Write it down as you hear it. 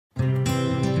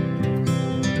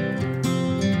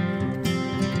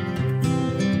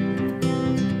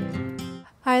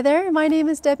Hi there, my name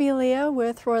is Leah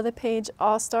with Roy LePage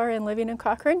All-Star and Living in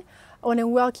Cochrane. I want to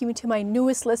welcome you to my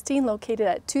newest listing located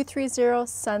at 230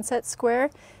 Sunset Square.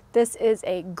 This is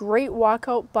a great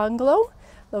walkout bungalow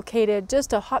located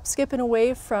just a hop, skipping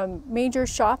away from major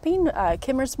shopping,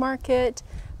 Kimmer's Market,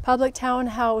 public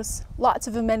townhouse, lots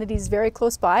of amenities very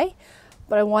close by.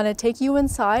 But I want to take you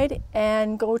inside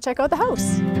and go check out the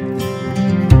house.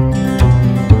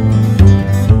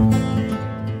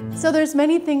 So there's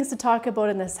many things to talk about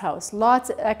in this house, lots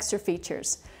of extra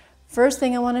features. First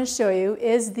thing I want to show you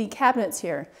is the cabinets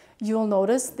here. You'll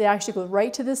notice they actually go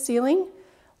right to the ceiling.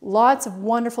 Lots of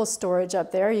wonderful storage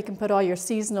up there. You can put all your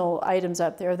seasonal items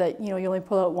up there that you only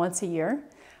pull out once a year.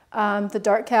 The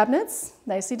dark cabinets,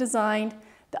 nicely designed.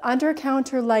 The under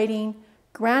counter lighting,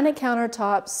 granite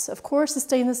countertops, of course the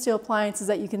stainless steel appliances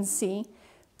that you can see.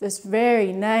 This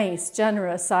very nice,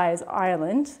 generous size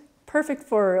island. Perfect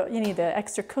for any of the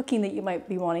extra cooking that you might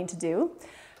be wanting to do.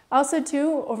 Also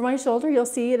too, over my shoulder, you'll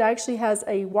see it actually has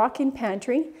a walk-in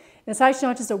pantry. And it's actually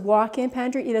not just a walk-in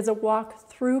pantry, it is a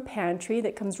walk-through pantry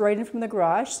that comes right in from the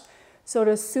garage. So it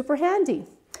is super handy.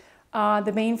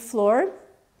 The main floor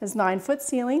has 9-foot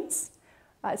ceilings.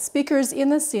 Speakers in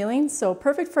the ceiling, so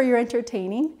perfect for your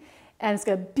entertaining. And it's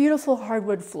got beautiful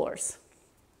hardwood floors.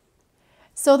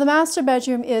 So the master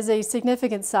bedroom is a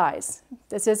significant size.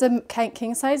 This is a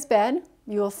king-size bed.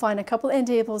 You will find a couple end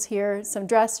tables here, some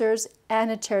dressers,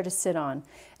 and a chair to sit on.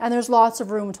 And there's lots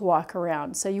of room to walk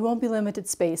around, so you won't be limited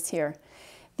space here.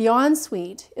 The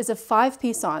ensuite is a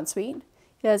 5-piece ensuite.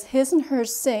 It has his and her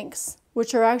sinks,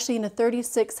 which are actually in a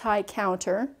 36 high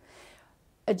counter,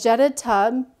 a jetted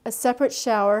tub, a separate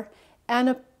shower, and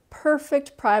a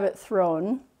perfect private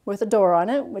throne with a door on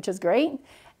it, which is great,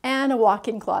 and a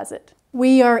walk-in closet.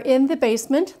 We are in the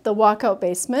basement, the walkout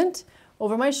basement.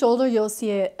 Over my shoulder, you'll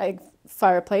see a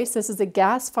fireplace. This is a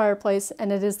gas fireplace,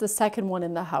 and it is the second one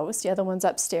in the house. The other one's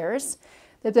upstairs.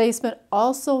 The basement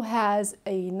also has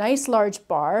a nice large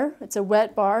bar. It's a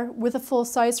wet bar with a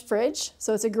full-size fridge,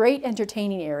 so it's a great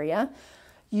entertaining area.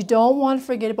 You don't want to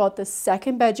forget about the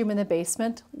second bedroom in the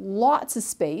basement, lots of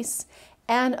space,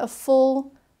 and a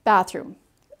full bathroom.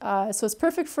 So it's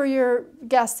perfect for your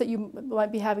guests that you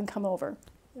might be having come over.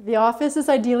 The office is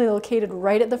ideally located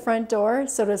right at the front door,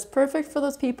 so it is perfect for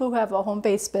those people who have a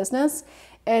home-based business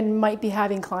and might be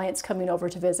having clients coming over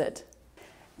to visit.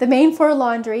 The main floor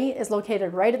laundry is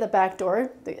located right at the back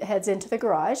door that heads into the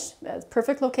garage. That's a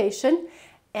perfect location,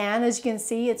 and as you can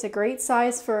see, it's a great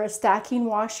size for a stacking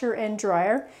washer and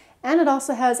dryer, and it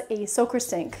also has a soaker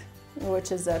sink, which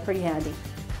is pretty handy.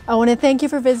 I want to thank you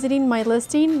for visiting my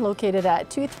listing located at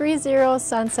 230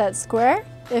 Sunset Square.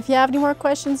 If you have any more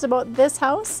questions about this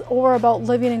house or about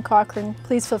living in Cochrane,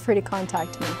 please feel free to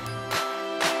contact me.